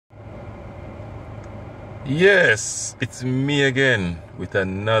Yes, it's me again with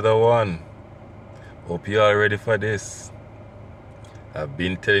another one. Hope you are ready for this. I've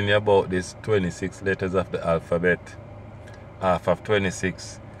been telling you about this 26 letters of the alphabet. Half of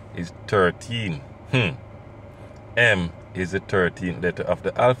 26 is 13. M is the 13th letter of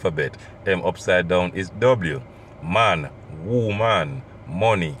the alphabet. M upside down is W. Man, woman,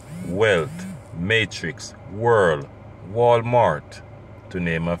 money, wealth, matrix, world, Walmart, to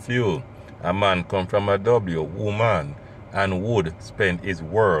name a few. A man come from a W, woman, and would spend his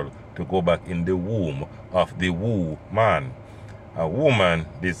world to go back in the womb of the woo man. A woman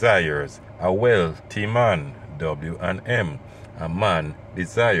desires a wealthy man, W and M. A man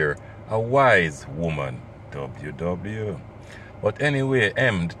desire a wise woman, WW. But anyway,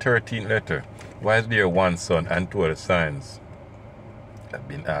 M, the 13th letter. Why is there one son and 12 signs? I've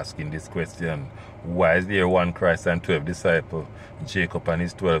been asking this question. Why is there one Christ and 12 disciples? Jacob and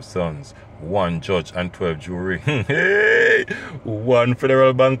his 12 sons. One judge and 12 jury. Hey! One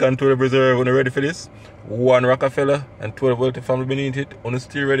federal bank and 12 reserve. Are you ready for this? One Rockefeller and 12 wealthy family beneath it. Are you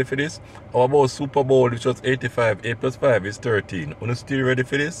still ready for this? How about Super Bowl, which was 85? 8 plus 5 is 13. Are you still ready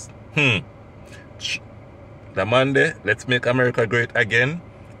for this? The Monday, Let's Make America Great Again.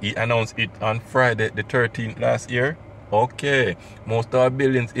 He announced it on Friday the 13th last year. Okay, most of our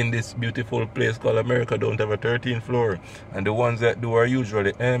buildings in this beautiful place called America don't have a 13th floor. And the ones that do are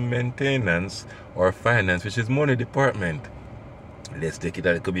usually maintenance or finance, which is money department. Let's take it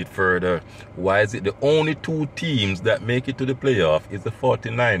a little bit further. Why is it the only two teams that make it to the playoff is the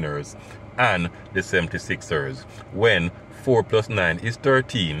 49ers and the 76ers? When 4 plus 9 is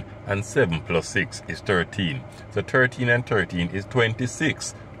 13 and 7 plus 6 is 13. So 13 and 13 is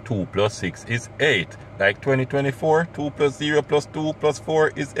 26. 2 plus 6 is 8. Like 2024, 2 plus 0 plus 2 plus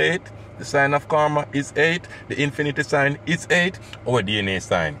 4 is 8. The sign of karma is 8. The infinity sign is 8. Our DNA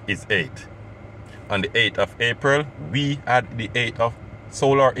sign is 8. On the 8th of April, we had the 8th of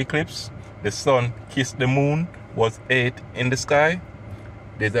solar eclipse. The sun kissed the moon, was 8 in the sky.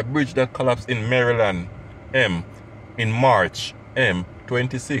 There's a bridge that collapsed in Maryland, M. In March, M.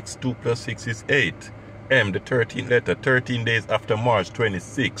 26, 2 plus 6 is 8. M, the 13th letter, 13 days after March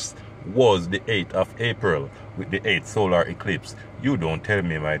 26, was the 8th of April with the 8th solar eclipse. You don't tell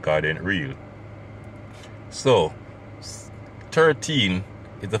me my God ain't real. So, 13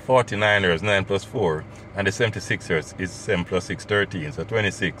 is the 49ers, 9 plus 4, and the 76ers is 7 plus 6, 13. So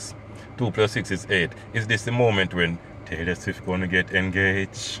 26, 2 plus 6 is 8. Is this the moment when Taylor Swift gonna get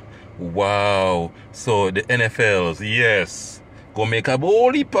engaged? Wow. So the NFLs, yes. Go make a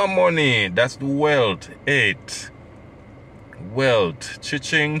whole heap of money. That's the wealth. 8. Wealth.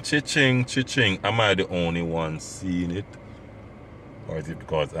 Cha-ching, cha-ching, cha-ching. Am I the only one seeing it? Or is it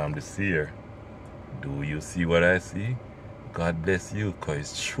because I'm the seer? Do you see what I see? God bless you, because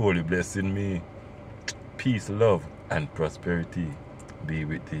it's truly blessing me. Peace, love, and prosperity be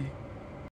with thee.